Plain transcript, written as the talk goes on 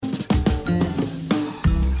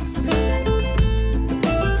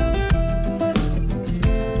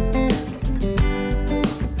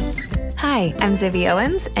I'm Zibby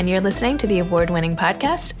Owens, and you're listening to the award-winning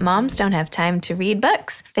podcast, Moms Don't Have Time to Read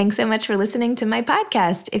Books. Thanks so much for listening to my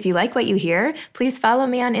podcast. If you like what you hear, please follow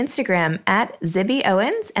me on Instagram at Zibby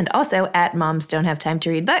Owens and also at Moms Don't Have Time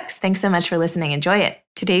to Read Books. Thanks so much for listening. Enjoy it.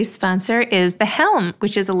 Today's sponsor is The Helm,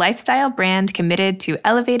 which is a lifestyle brand committed to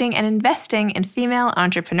elevating and investing in female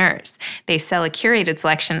entrepreneurs. They sell a curated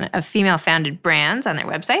selection of female-founded brands on their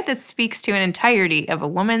website that speaks to an entirety of a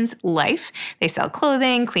woman's life. They sell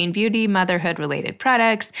clothing, clean beauty, motherhood-related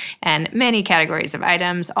products, and many categories of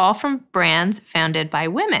items, all from brands founded by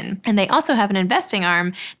women. And they also have an investing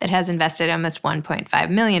arm that has invested almost $1.5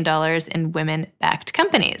 million in women-backed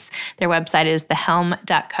companies. Their website is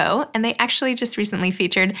thehelm.co, and they actually just recently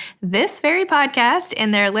featured this very podcast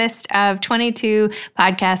in their list of 22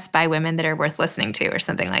 podcasts by women that are worth listening to or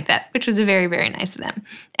something like that, which was very, very nice of them.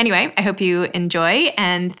 Anyway, I hope you enjoy,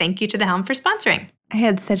 and thank you to The Helm for sponsoring. I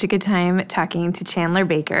had such a good time talking to Chandler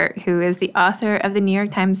Baker, who is the author of the New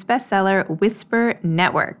York Times bestseller Whisper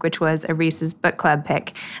Network, which was a Reese's book club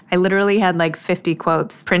pick. I literally had like 50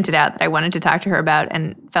 quotes printed out that I wanted to talk to her about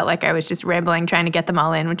and felt like I was just rambling trying to get them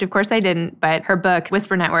all in, which of course I didn't. But her book,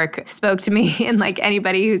 Whisper Network, spoke to me, and like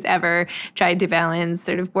anybody who's ever tried to balance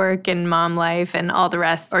sort of work and mom life and all the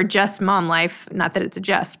rest, or just mom life, not that it's a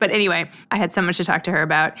just. But anyway, I had so much to talk to her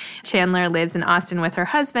about. Chandler lives in Austin with her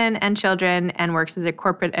husband and children and works as a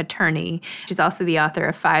corporate attorney. She's also the author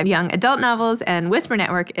of 5 young adult novels, and Whisper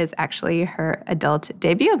Network is actually her adult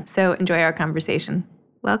debut. So enjoy our conversation.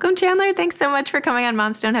 Welcome, Chandler. Thanks so much for coming on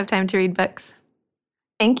Moms Don't Have Time to Read Books.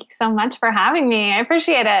 Thank you so much for having me. I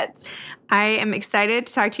appreciate it. I am excited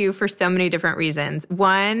to talk to you for so many different reasons.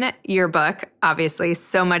 One, your book, obviously,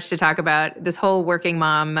 so much to talk about. This whole working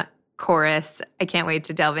mom chorus, I can't wait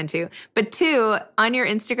to delve into. But 2, on your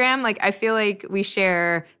Instagram, like I feel like we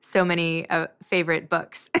share so many favorite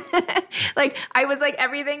books. Like I was like,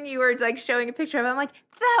 everything you were like showing a picture of, I'm like,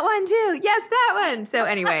 that one too. Yes, that one. So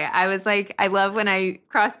anyway, I was like, I love when I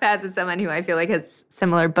cross paths with someone who I feel like has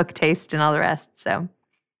similar book taste and all the rest. So.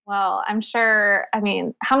 Well, I'm sure, I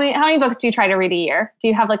mean, how many books do you try to read a year? Do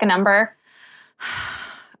you have like a number?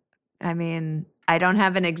 I mean, I don't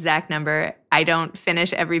have an exact number. I don't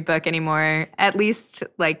finish every book anymore. At least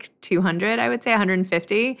like 200, I would say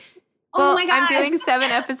 150. Oh my gosh. I'm doing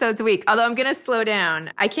 7 episodes a week, although I'm going to slow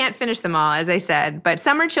down. I can't finish them all, as I said, but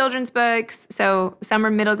some are children's books. So some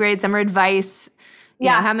are middle grade, some are advice. You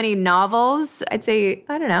know, how many novels? I'd say,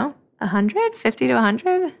 I don't know, 100, 50 to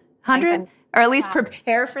 100, 100, or at least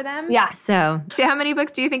prepare for them. Yeah. So how many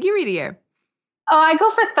books do you think you read a year? Oh, I go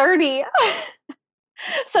for 30.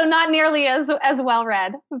 So not nearly as well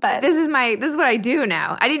read, but this is what I do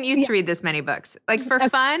now. I didn't used to read this many books. Like for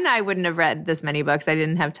fun, I wouldn't have read this many books. I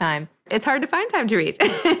didn't have time. It's hard to find time to read.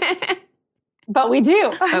 But we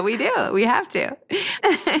do. But we do. We have to.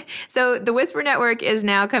 So the Whisper Network is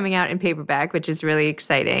now coming out in paperback, which is really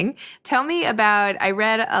exciting. Tell me about, I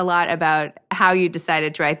read a lot about how you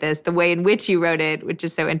decided to write this, the way in which you wrote it, which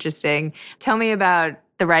is so interesting. Tell me about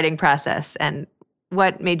the writing process and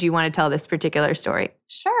what made you want to tell this particular story?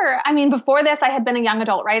 Sure. I mean, before this, I had been a young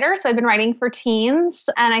adult writer, so I'd been writing for teens.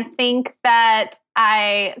 And I think that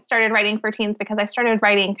I started writing for teens because I started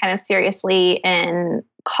writing kind of seriously in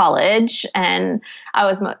college, and I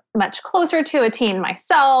was much closer to a teen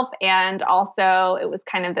myself. And also it was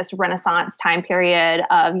kind of this Renaissance time period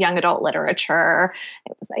of young adult literature.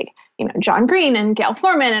 It was like, you know, John Green and Gail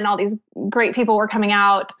Forman and all these great people were coming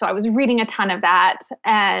out. So I was reading a ton of that.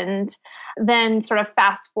 And then sort of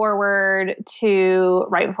fast forward to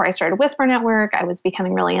right before I started Whisper Network, I was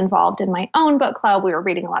becoming really involved in my own book club. We were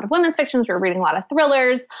reading a lot of women's fictions. We were reading a lot of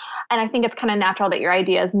thrillers. And I think it's kind of natural that your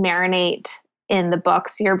ideas marinate in the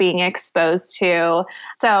books you're being exposed to.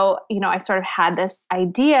 So, you know, I sort of had this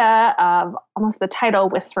idea of almost the title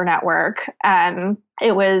Whisper Network. And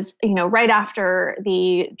it was, you know, right after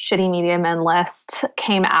the Shitty Media Men list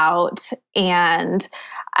came out. And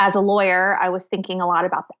as a lawyer, I was thinking a lot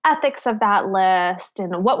about the ethics of that list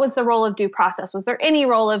and what was the role of due process? Was there any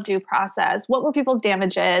role of due process? What were people's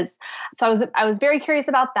damages? So I was very curious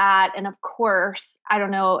about that. And of course, I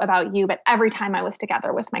don't know about you, but every time I was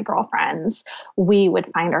together with my girlfriends, we would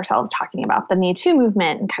find ourselves talking about the Me Too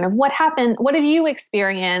movement and kind of what happened. What have you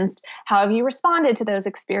experienced? How have you responded to those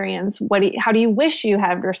experiences? How do you wish you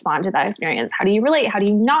had responded to that experience? How do you relate? How do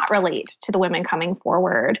you not relate to the women coming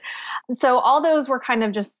forward? So all those were kind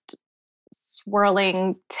of just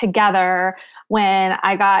swirling together when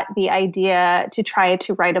I got the idea to try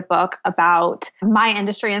to write a book about my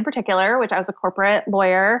industry in particular, which I was a corporate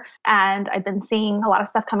lawyer. And I'd been seeing a lot of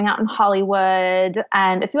stuff coming out in Hollywood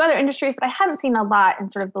and a few other industries, but I hadn't seen a lot in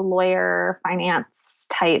sort of the lawyer finance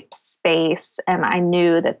type space. And I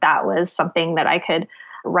knew that that was something that I could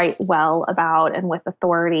write well about and with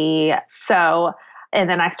authority. So, and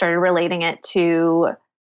then I started relating it to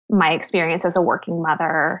my experience as a working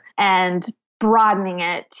mother and broadening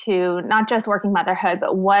it to not just working motherhood,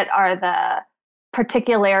 but what are the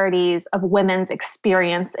particularities of women's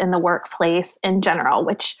experience in the workplace in general,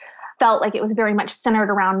 which felt like it was very much centered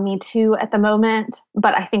around Me Too at the moment.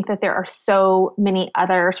 But I think that there are so many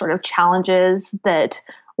other sort of challenges that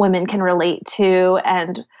women can relate to.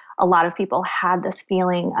 And a lot of people had this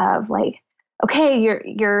feeling of like, okay,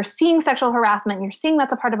 you're seeing sexual harassment, you're seeing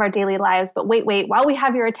that's a part of our daily lives, but wait, while we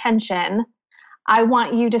have your attention, I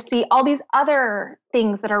want you to see all these other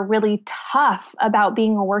things that are really tough about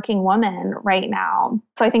being a working woman right now.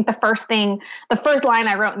 So I think the first line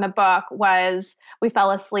I wrote in the book was, we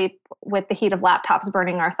fell asleep with the heat of laptops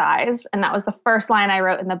burning our thighs. And that was the first line I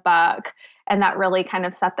wrote in the book. And that really kind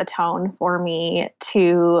of set the tone for me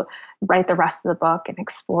to write the rest of the book and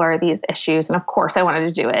explore these issues. And of course, I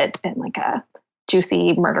wanted to do it in like a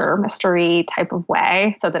juicy murder mystery type of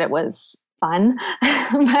way so that it was fun,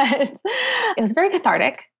 but it was very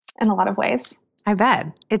cathartic in a lot of ways. I bet.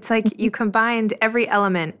 It's like you combined every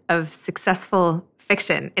element of successful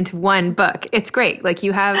fiction into one book. It's great. Like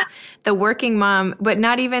you have the working mom, but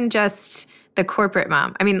not even just the corporate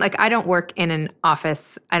mom. I mean, like I don't work in an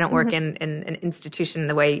office. I don't work in an institution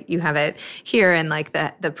the way you have it here and like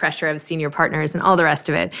the pressure of senior partners and all the rest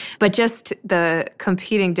of it. But just the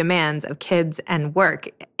competing demands of kids and work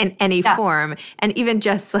in any form. And even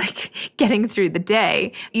just like getting through the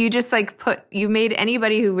day, you just like you made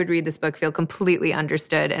anybody who would read this book feel completely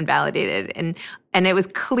understood and validated. And it was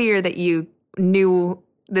clear that you knew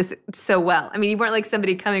this so well. I mean, you weren't like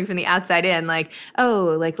somebody coming from the outside in, like,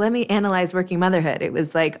 oh, like, let me analyze working motherhood. It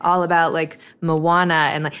was like all about like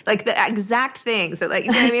Moana and like the exact things that like,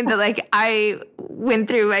 you know what I mean? That like I went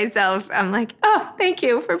through myself. I'm like, oh, thank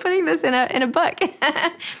you for putting this in a book.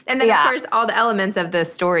 And then of course, all the elements of the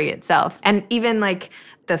story itself. And even like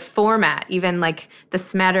the format, even like the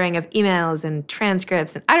smattering of emails and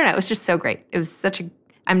transcripts. And I don't know, it was just so great. It was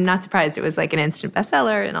I'm not surprised it was like an instant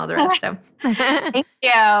bestseller and all the rest. So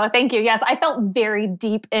Thank you. Yes, I felt very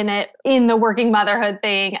deep in it, in the working motherhood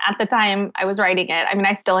thing at the time I was writing it. I mean,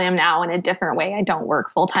 I still am now in a different way. I don't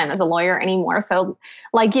work full time as a lawyer anymore. So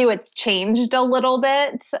like you, it's changed a little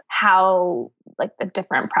bit how like the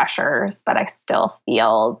different pressures, but I still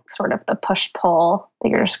feel sort of the push pull that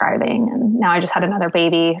you're describing. And now I just had another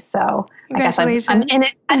baby. So I guess I'm in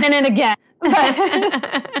it. I'm in it again.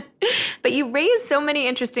 But you raise so many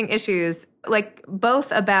interesting issues, like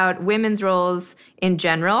both about women's roles in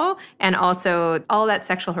general and also all that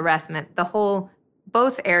sexual harassment,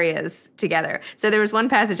 both areas together. So there was one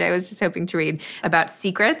passage I was just hoping to read about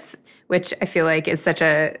secrets, which I feel like is such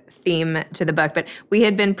a theme to the book. But we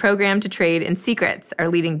had been programmed to trade in secrets. Our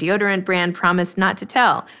leading deodorant brand promised not to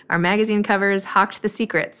tell. Our magazine covers hawked the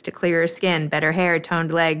secrets to clearer skin, better hair,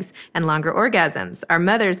 toned legs, and longer orgasms. Our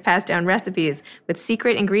mothers passed down recipes with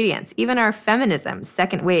secret ingredients. Even our feminism,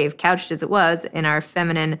 second wave, couched as it was in our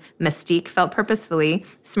feminine mystique, felt purposefully,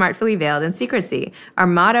 smartfully veiled in secrecy. Our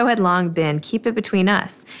motto had long been, keep it between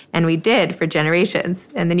us. And we did for generations.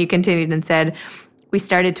 And then you continued and said, we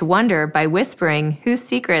started to wonder by whispering, whose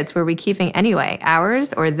secrets were we keeping anyway,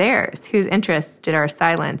 ours or theirs? Whose interests did our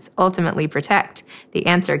silence ultimately protect? The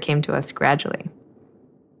answer came to us gradually.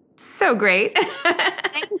 So great.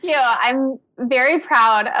 Thank you. I'm very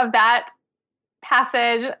proud of that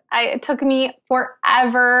passage. It took me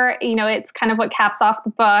forever. You know, it's kind of what caps off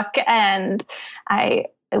the book. And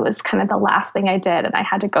it was kind of the last thing I did. And I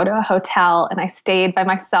had to go to a hotel and I stayed by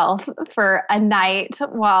myself for a night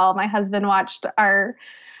while my husband watched our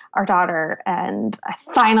daughter. And I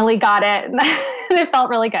finally got it. And it felt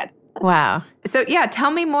really good. Wow. So yeah,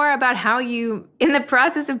 tell me more about how you, in the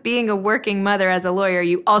process of being a working mother as a lawyer,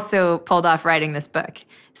 you also pulled off writing this book.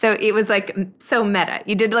 So it was like so meta.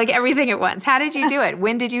 You did like everything at once. How did you do it?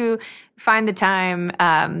 When did you find the time?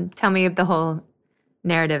 Tell me the whole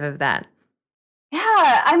narrative of that.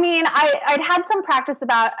 Yeah, I mean, I'd had some practice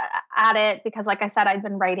at it because, like I said, I'd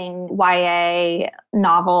been writing YA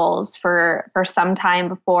novels for some time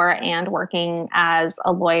before and working as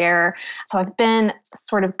a lawyer. So I've been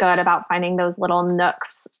sort of good about finding those little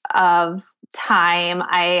nooks of time.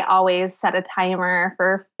 I always set a timer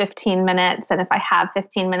for 15 minutes. And if I have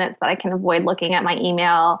 15 minutes that I can avoid looking at my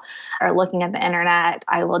email or looking at the internet,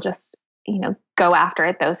 I will just go after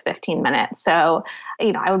it those 15 minutes. So,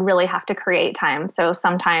 I would really have to create time. So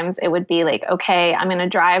sometimes it would be like, okay, I'm going to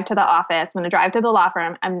drive to the office. I'm going to drive to the law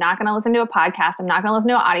firm. I'm not going to listen to a podcast. I'm not going to listen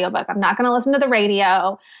to an audiobook. I'm not going to listen to the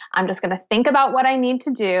radio. I'm just going to think about what I need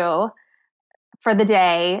to do for the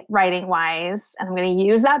day, writing wise. And I'm going to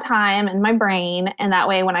use that time in my brain. And that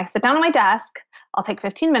way, when I sit down at my desk, I'll take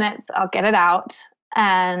 15 minutes, I'll get it out,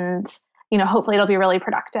 and hopefully it'll be really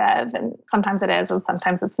productive. And sometimes it is, and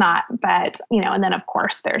sometimes it's not. But, and then of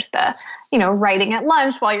course there's the, writing at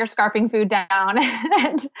lunch while you're scarfing food down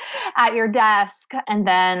and at your desk. And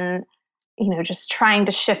then, just trying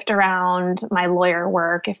to shift around my lawyer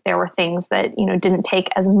work. If there were things that, didn't take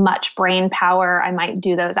as much brain power, I might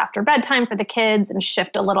do those after bedtime for the kids and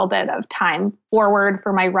shift a little bit of time forward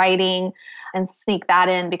for my writing and sneak that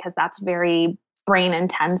in because that's very brain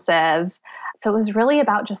intensive. So it was really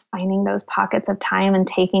about just finding those pockets of time and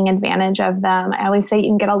taking advantage of them. I always say you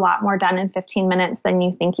can get a lot more done in 15 minutes than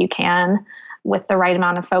you think you can with the right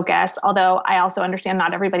amount of focus. Although I also understand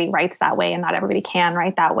not everybody writes that way and not everybody can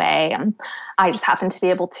write that way. And I just happen to be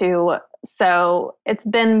able to. So it's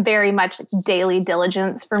been very much daily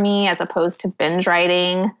diligence for me as opposed to binge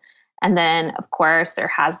writing. And then, of course, there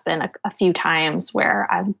has been a few times where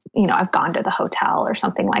I've gone to the hotel or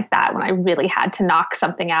something like that when I really had to knock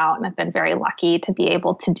something out. And I've been very lucky to be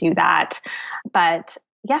able to do that. But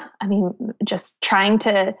yeah, just trying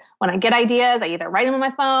to, when I get ideas, I either write them on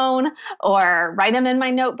my phone or write them in my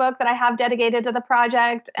notebook that I have dedicated to the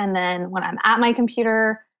project. And then when I'm at my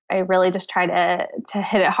computer, I really just try to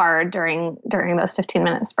hit it hard during those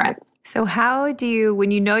 15-minute sprints. So how do you, when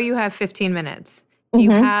you have 15 minutes, do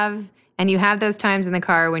you have, and you have those times in the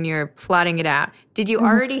car when you're plotting it out, did you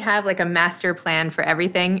already have like a master plan for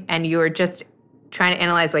everything and you were just trying to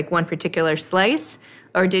analyze like one particular slice?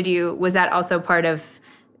 Or was that also part of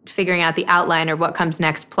figuring out the outline or what comes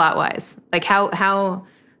next plot-wise? Like how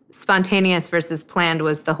spontaneous versus planned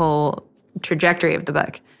was the whole trajectory of the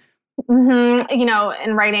book?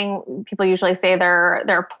 In writing, people usually say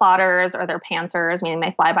they're plotters or they're pantsers, meaning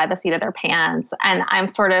they fly by the seat of their pants. And I'm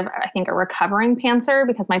sort of, I think, a recovering pantser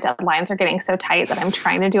because my deadlines are getting so tight that I'm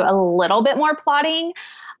trying to do a little bit more plotting.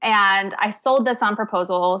 And I sold this on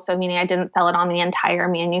proposal. So meaning I didn't sell it on the entire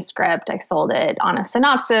manuscript. I sold it on a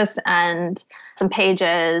synopsis and some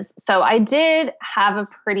pages. So I did have a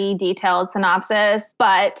pretty detailed synopsis,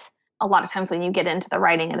 but a lot of times when you get into the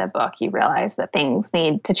writing of the book, you realize that things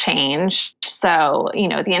need to change. So,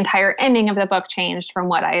 the entire ending of the book changed from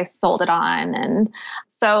what I sold it on. And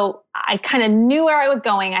so I kind of knew where I was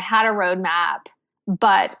going. I had a roadmap,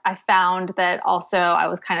 but I found that also I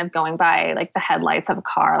was kind of going by like the headlights of a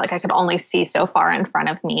car. Like I could only see so far in front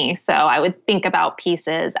of me. So I would think about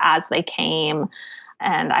pieces as they came.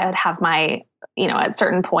 And I would have my, at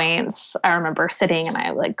certain points, I remember sitting and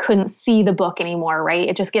I like couldn't see the book anymore, right?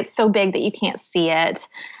 It just gets so big that you can't see it.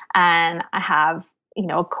 And I have,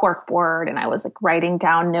 a cork board and I was like writing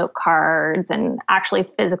down note cards and actually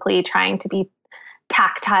physically trying to be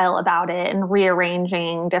tactile about it and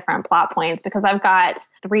rearranging different plot points because I've got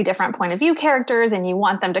 3 different point of view characters and you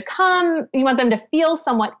want them to feel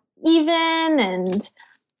somewhat even and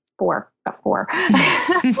four.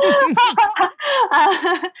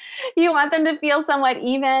 You want them to feel somewhat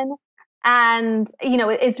even. And,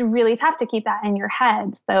 it's really tough to keep that in your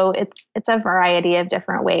head. So it's a variety of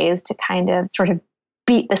different ways to kind of sort of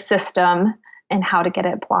beat the system and how to get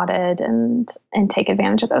it plotted and take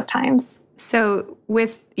advantage of those times. So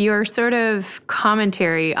with your sort of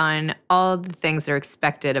commentary on all the things that are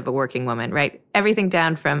expected of a working woman, right? Everything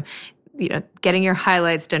down from getting your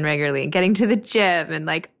highlights done regularly and getting to the gym and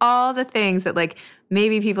like all the things that like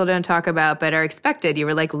maybe people don't talk about but are expected. You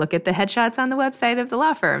were like, look at the headshots on the website of the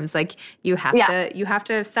law firms. Like you have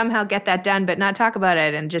to somehow get that done but not talk about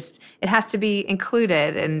it and just it has to be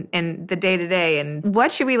included in the day-to-day. And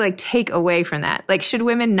what should we like take away from that? Like should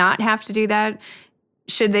women not have to do that?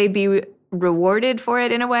 Should they be rewarded for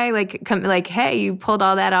it in a way? Like hey, you pulled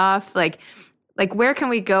all that off. Like, where can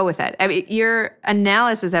we go with it? I mean, your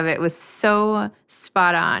analysis of it was so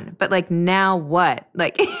spot on. But, like, now what?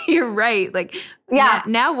 Like, you're right. Like,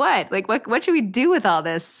 now what? Like, what should we do with all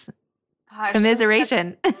this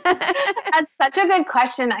commiseration? That's such a good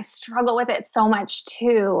question. I struggle with it so much,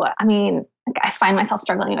 too. I mean, like, I find myself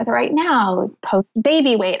struggling with it right now,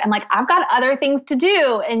 post-baby weight. I'm like, I've got other things to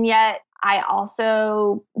do. And yet I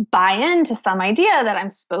also buy into some idea that I'm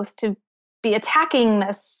supposed to be attacking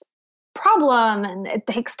this problem and it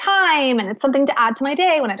takes time and it's something to add to my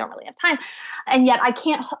day when I don't really have time. And yet I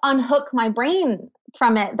can't unhook my brain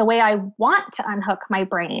from it the way I want to unhook my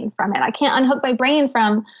brain from it. I can't unhook my brain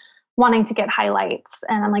from wanting to get highlights.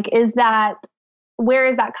 And I'm like, is that where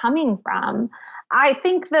is that coming from? I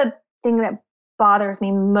think the thing that bothers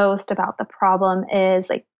me most about the problem is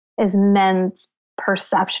men's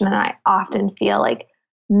perception. And I often feel like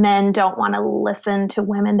men don't want to listen to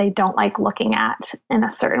women they don't like looking at in a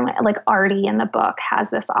certain way. Like Artie in the book has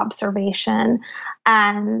this observation.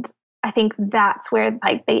 And I think that's where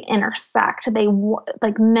like they intersect.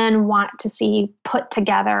 Like men want to see you put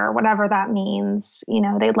together, whatever that means. You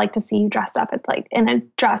know, they'd like to see you dressed up in a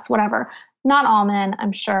dress, whatever. Not all men,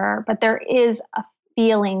 I'm sure, but there is a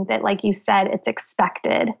feeling that, like you said, it's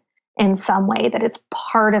expected in some way, that it's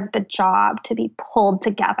part of the job to be pulled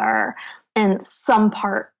together in some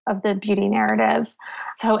part of the beauty narrative.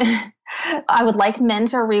 So I would like men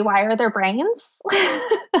to rewire their brains.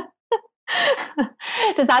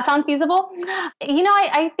 Does that sound feasible?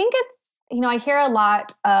 I think it's, I hear a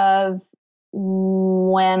lot of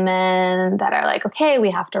women that are like, okay, we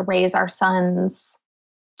have to raise our sons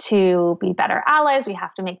to be better allies. We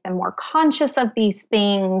have to make them more conscious of these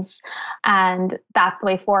things. And that's the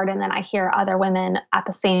way forward. And then I hear other women at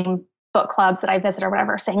the same book clubs that I visit or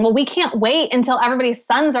whatever saying, well, we can't wait until everybody's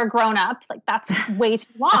sons are grown up. Like, that's way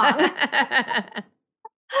too long.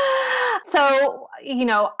 So,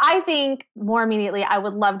 I think more immediately, I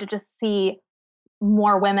would love to just see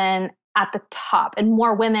more women at the top and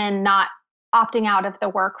more women not opting out of the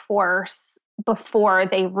workforce before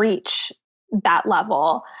they reach that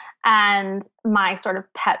level. And my sort of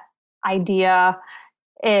pet idea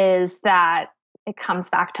is that it comes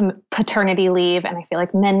back to paternity leave. And I feel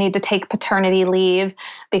like men need to take paternity leave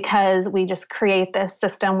because we just create this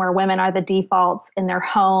system where women are the defaults in their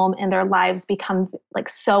home and their lives become like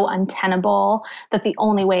so untenable that the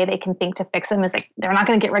only way they can think to fix them is like, they're not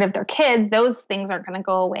going to get rid of their kids. Those things aren't going to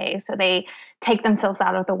go away. So they take themselves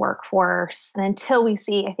out of the workforce. And until we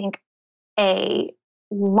see, I think, a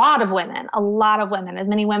lot of women, as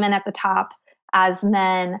many women at the top as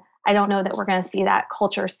men, I don't know that we're going to see that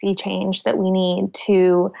culture sea change that we need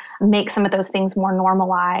to make some of those things more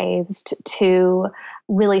normalized, to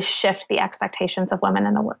really shift the expectations of women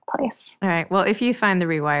in the workplace. All right. Well, if you find the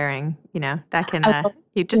rewiring, that can,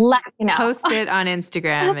 you just post it on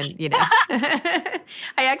Instagram and,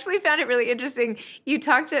 I actually found it really interesting. You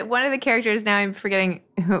talked to one of the characters, now I'm forgetting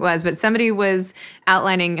who it was, but somebody was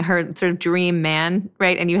outlining her sort of dream man,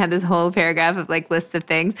 right? And you had this whole paragraph of like lists of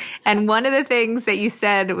things. And one of the things that you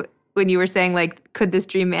said when you were saying like, could this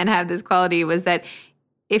dream man have this quality, was that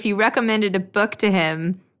if you recommended a book to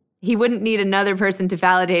him, he wouldn't need another person to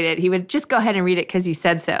validate it. He would just go ahead and read it because you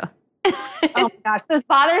said so. Oh my gosh, this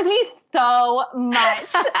bothers me so much.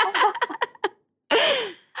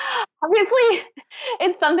 Obviously,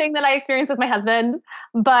 it's something that I experience with my husband,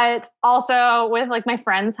 but also with like my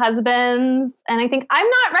friends' husbands. And I think I'm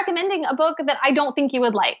not recommending a book that I don't think you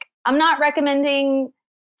would like. I'm not recommending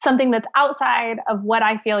something that's outside of what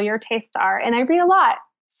I feel your tastes are. And I read a lot.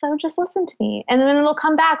 So just listen to me. And then it'll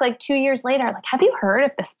come back like 2 years later. Like, have you heard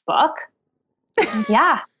of this book?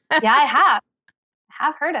 Yeah, I have. I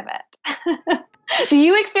have heard of it. Do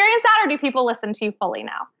you experience that, or do people listen to you fully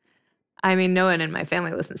now? I mean, no one in my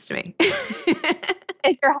family listens to me.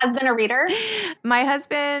 Is your husband a reader? My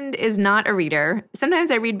husband is not a reader. Sometimes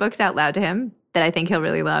I read books out loud to him that I think he'll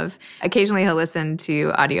really love. Occasionally he'll listen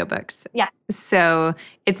to audiobooks. Yeah. So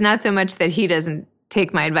it's not so much that he doesn't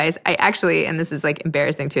take my advice. I actually, and this is like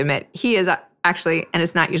embarrassing to admit, he is actually, and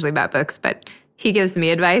it's not usually about books, but he gives me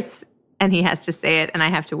advice and he has to say it and I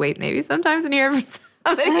have to wait maybe sometimes in here for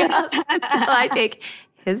somebody else until I take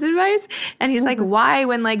his advice. And he's like, why,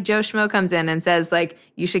 when like Joe Schmo comes in and says like,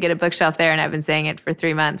 you should get a bookshelf there, and I've been saying it for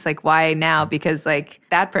 3 months, like why now? Because like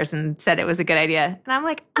that person said it was a good idea. And I'm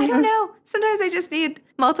like, I don't know. Sometimes I just need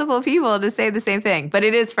multiple people to say the same thing, but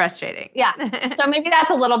it is frustrating. Yeah. So maybe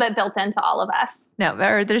that's a little bit built into all of us. No,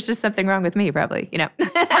 or there's just something wrong with me probably,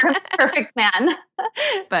 Perfect man.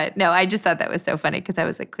 But no, I just thought that was so funny because I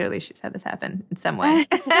was like, clearly she's had this happen in some way.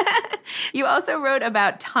 You also wrote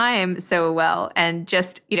about time so well. And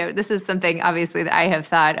just, this is something obviously that I have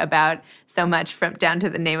thought about so much, from down to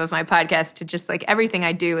the name of my podcast to just like everything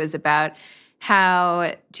I do is about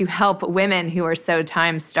how to help women who are so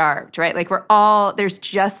time starved, right? Like there's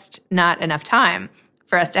just not enough time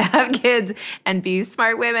for us to have kids and be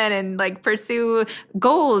smart women and like pursue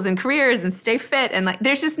goals and careers and stay fit. And like,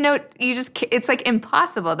 there's just it's like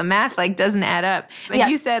impossible. The math like doesn't add up. And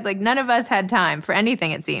you said like none of us had time for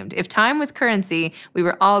anything, it seemed. If time was currency, we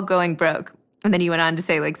were all going broke. And then you went on to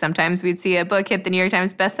say, like, sometimes we'd see a book hit the New York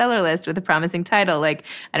Times bestseller list with a promising title, like,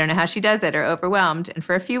 I don't know how she does it, or Overwhelmed. And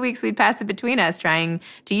for a few weeks, we'd pass it between us, trying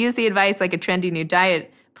to use the advice like a trendy new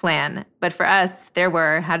diet plan. But for us, there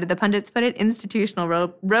were, how did the pundits put it, institutional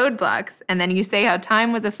roadblocks. And then you say how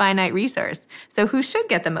time was a finite resource. So who should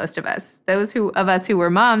get the most of us? Those of us who were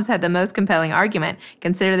moms had the most compelling argument.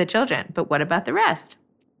 Consider the children. But what about the rest?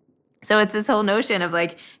 So it's this whole notion of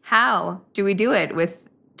like, how do we do it with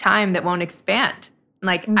time that won't expand?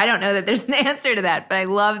 Like, I don't know that there's an answer to that, but I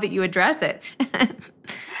love that you address it.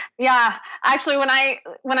 Yeah. Actually, when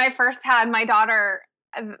I first had my daughter,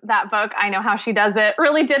 that book, I Know How She Does It,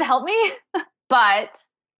 really did help me. But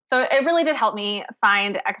so it really did help me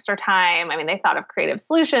find extra time. I mean, they thought of creative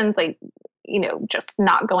solutions, like, just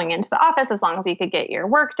not going into the office as long as you could get your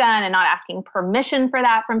work done and not asking permission for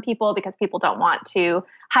that from people, because people don't want to,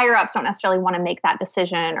 higher ups don't necessarily want to make that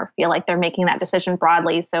decision or feel like they're making that decision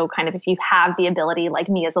broadly. So kind of if you have the ability, like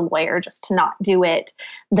me as a lawyer, just to not do it,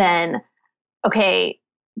 then, okay,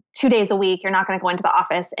 2 days a week, you're not going to go into the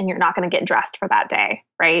office and you're not going to get dressed for that day,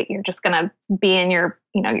 right? You're just going to be in your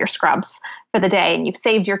scrubs for the day, and you've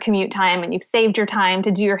saved your commute time and you've saved your time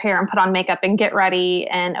to do your hair and put on makeup and get ready.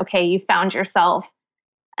 And okay, you found yourself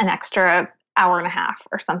an extra hour and a half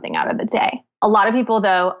or something out of the day. A lot of people,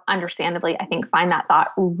 though, understandably, I think, find that thought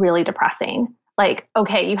really depressing. Like,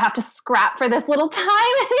 okay, you have to scrap for this little time.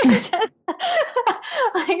 And you're just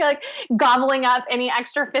like gobbling up any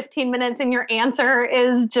extra 15 minutes. And your answer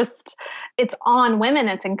is just, it's on women.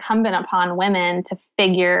 It's incumbent upon women to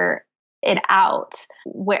figure it out.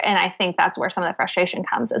 And I think that's where some of the frustration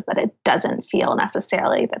comes, is that it doesn't feel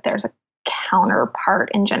necessarily that there's a counterpart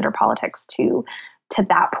in gender politics to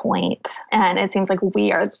that point. And it seems like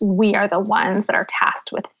we are the ones that are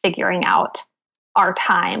tasked with figuring out our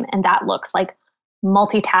time. And that looks like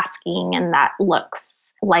multitasking, and that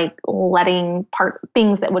looks like letting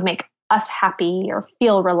things that would make us happy or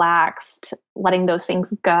feel relaxed, letting those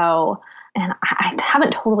things go. And I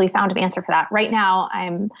haven't totally found an answer for that. Right now,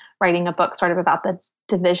 I'm writing a book sort of about the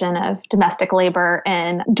division of domestic labor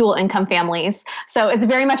in dual income families. So it's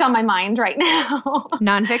very much on my mind right now.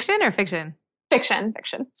 Nonfiction or fiction? Fiction.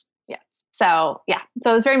 Yeah. So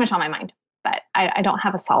it's very much on my mind, but I don't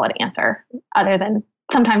have a solid answer other than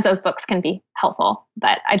sometimes those books can be helpful,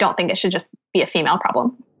 but I don't think it should just be a female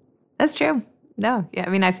problem. That's true. No. Yeah. I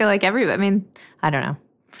mean, I feel like I don't know.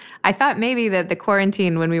 I thought maybe that the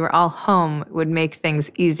quarantine, when we were all home, would make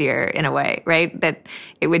things easier in a way, right? That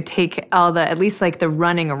it would take at least like the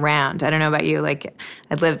running around. I don't know about you. Like,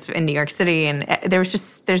 I live in New York City, and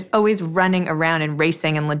there's always running around and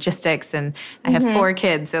racing and logistics. And I have 4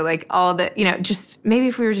 kids. So like all the, just maybe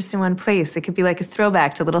if we were just in one place, it could be like a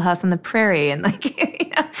throwback to Little House on the Prairie. And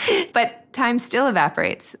like, but time still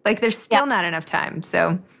evaporates. Like, there's still not enough time.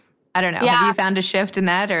 So I don't know. Yeah. Have you found a shift in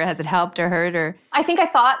that, or has it helped or hurt? Or I think I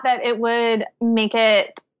thought that it would make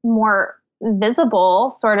it more visible,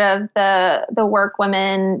 sort of the work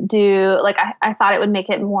women do. Like I thought it would make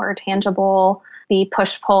it more tangible, the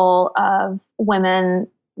push-pull of women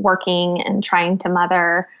working and trying to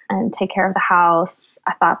mother and take care of the house.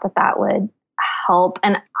 I thought that would help.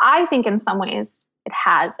 And I think in some ways it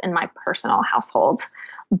has in my personal household.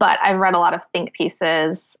 But I've read a lot of think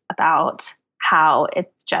pieces about how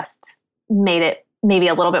it's just made it maybe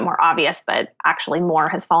a little bit more obvious, but actually more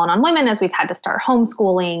has fallen on women as we've had to start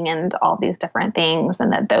homeschooling and all these different things,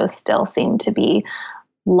 and that those still seem to be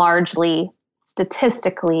largely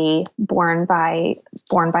statistically borne by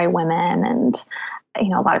women. And, a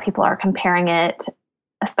lot of people are comparing it,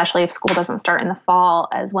 especially if school doesn't start in the fall,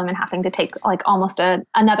 as women having to take like almost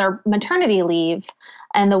another maternity leave,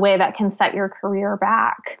 and the way that can set your career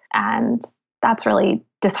back. And that's really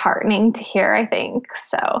disheartening to hear, I think.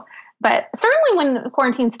 So, but certainly when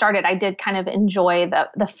quarantine started, I did kind of enjoy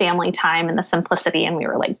the family time and the simplicity. And we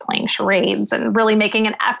were like playing charades and really making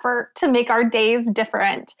an effort to make our days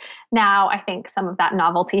different. Now, I think some of that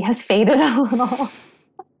novelty has faded a little.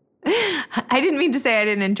 I didn't mean to say I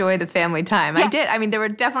didn't enjoy the family time. Yeah. I did. I mean, there were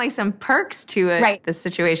definitely some perks to it, right. The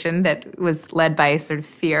situation that was led by sort of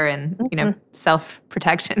fear and,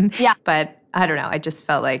 self-protection. Yeah. But I don't know. I just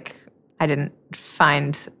felt like I didn't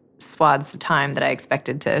find swaths of time that I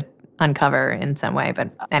expected to uncover in some way.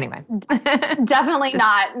 But anyway. Definitely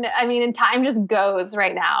not. I mean, time just goes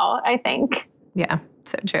right now, I think. Yeah,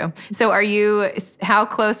 so true. So how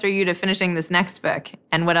close are you to finishing this next book?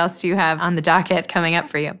 And what else do you have on the docket coming up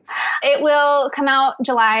for you? It will come out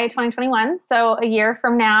July 2021, so a year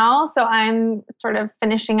from now. So I'm sort of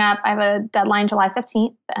finishing up. I have a deadline July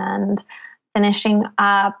 15th and finishing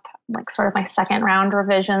up like sort of my second round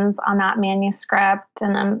revisions on that manuscript,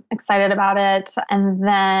 and I'm excited about it. And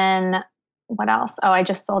then what else? Oh, I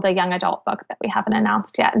just sold a young adult book that we haven't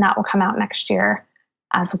announced yet, and that will come out next year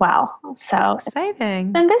as well. So exciting.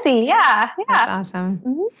 It's been busy. Yeah. That's awesome.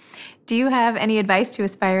 Mm-hmm. Do you have any advice to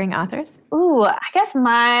aspiring authors? Ooh, I guess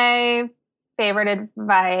my favorite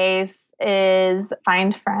advice is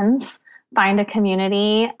find friends, find a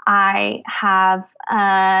community. I have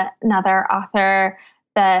another author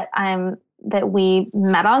that we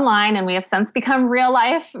met online, and we have since become real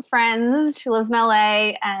life friends. She lives in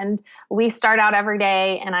LA, and we start out every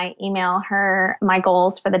day, and I email her my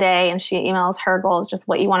goals for the day, and she emails her goals, just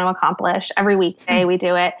what you want to accomplish. Every weekday we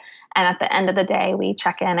do it. And at the end of the day, we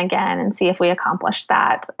check in again and see if we accomplished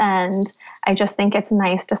that. And I just think it's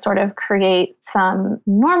nice to sort of create some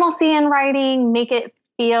normalcy in writing, make it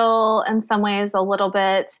feel in some ways a little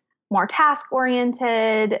bit more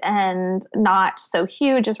task-oriented and not so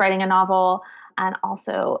huge as writing a novel. And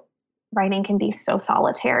also, writing can be so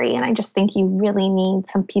solitary. And I just think you really need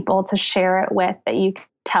some people to share it with, that you can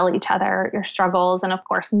tell each other your struggles. And of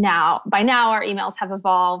course, by now, our emails have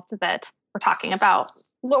evolved that we're talking about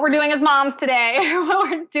what we're doing as moms today, what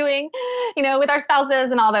we're doing, with our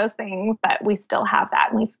spouses and all those things. But we still have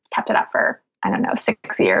that. And we've kept it up for,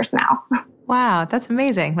 6 years now. Wow, that's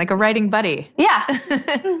amazing. Like a writing buddy. Yeah.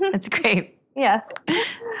 That's great. Yes.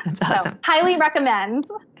 That's awesome. So, highly recommend.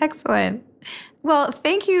 Excellent. Well,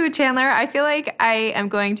 thank you, Chandler. I feel like I am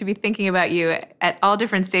going to be thinking about you at all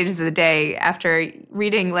different stages of the day after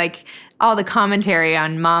reading all the commentary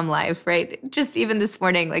on mom life, right? Just even this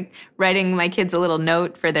morning, writing my kids a little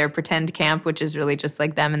note for their pretend camp, which is really just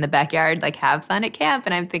like them in the backyard, have fun at camp.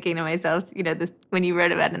 And I'm thinking to myself, this, when you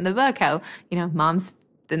wrote about it in the book, how, moms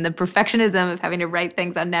and the perfectionism of having to write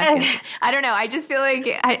things on napkins. I don't know. I just feel like,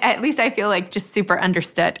 I feel just super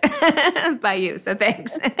understood by you. So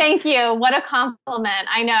thanks. Thank you. What a compliment.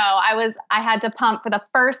 I know. I had to pump for the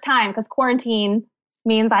first time because quarantine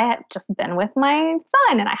means I had just been with my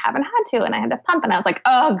son and I haven't had to, and I had to pump, and I was like,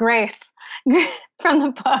 oh, Grace from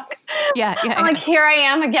the book. Yeah. I'm here I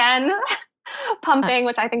am again pumping,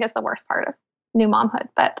 which I think is the worst part of new momhood.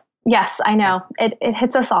 But yes, I know it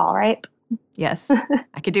hits us all, right? Yes.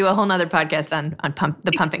 I could do a whole nother podcast on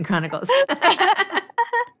the Pumping Chronicles.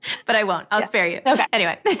 But I won't. I'll spare you. Okay.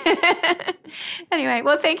 Anyway,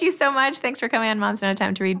 well, thank you so much. Thanks for coming on Moms Don't Have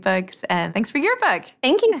Time to Read Books. And thanks for your book.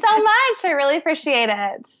 Thank you so much. I really appreciate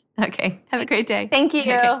it. Okay. Have a great day. Thank you.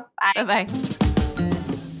 Okay. Bye. Bye-bye.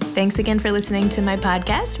 Thanks again for listening to my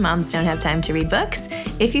podcast, Moms Don't Have Time to Read Books.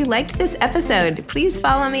 If you liked this episode, please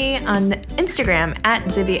follow me on Instagram at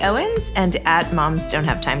Zibby Owens and at Moms Don't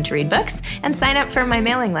Have Time to Read Books, and sign up for my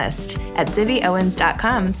mailing list at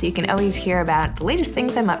zibbyowens.com so you can always hear about the latest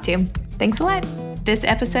things I'm up to. Thanks a lot. This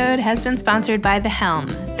episode has been sponsored by The Helm,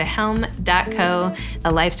 thehelm.co,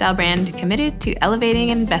 a lifestyle brand committed to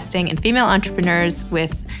elevating and investing in female entrepreneurs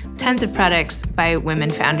with tons of products by women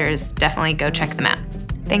founders. Definitely go check them out.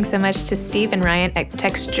 Thanks so much to Steve and Ryan at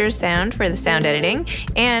Texture Sound for the sound editing.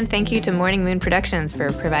 And thank you to Morning Moon Productions for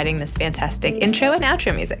providing this fantastic intro and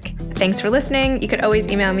outro music. Thanks for listening. You could always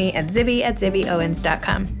email me at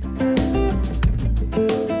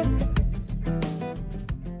zibby@zibbyowens.com.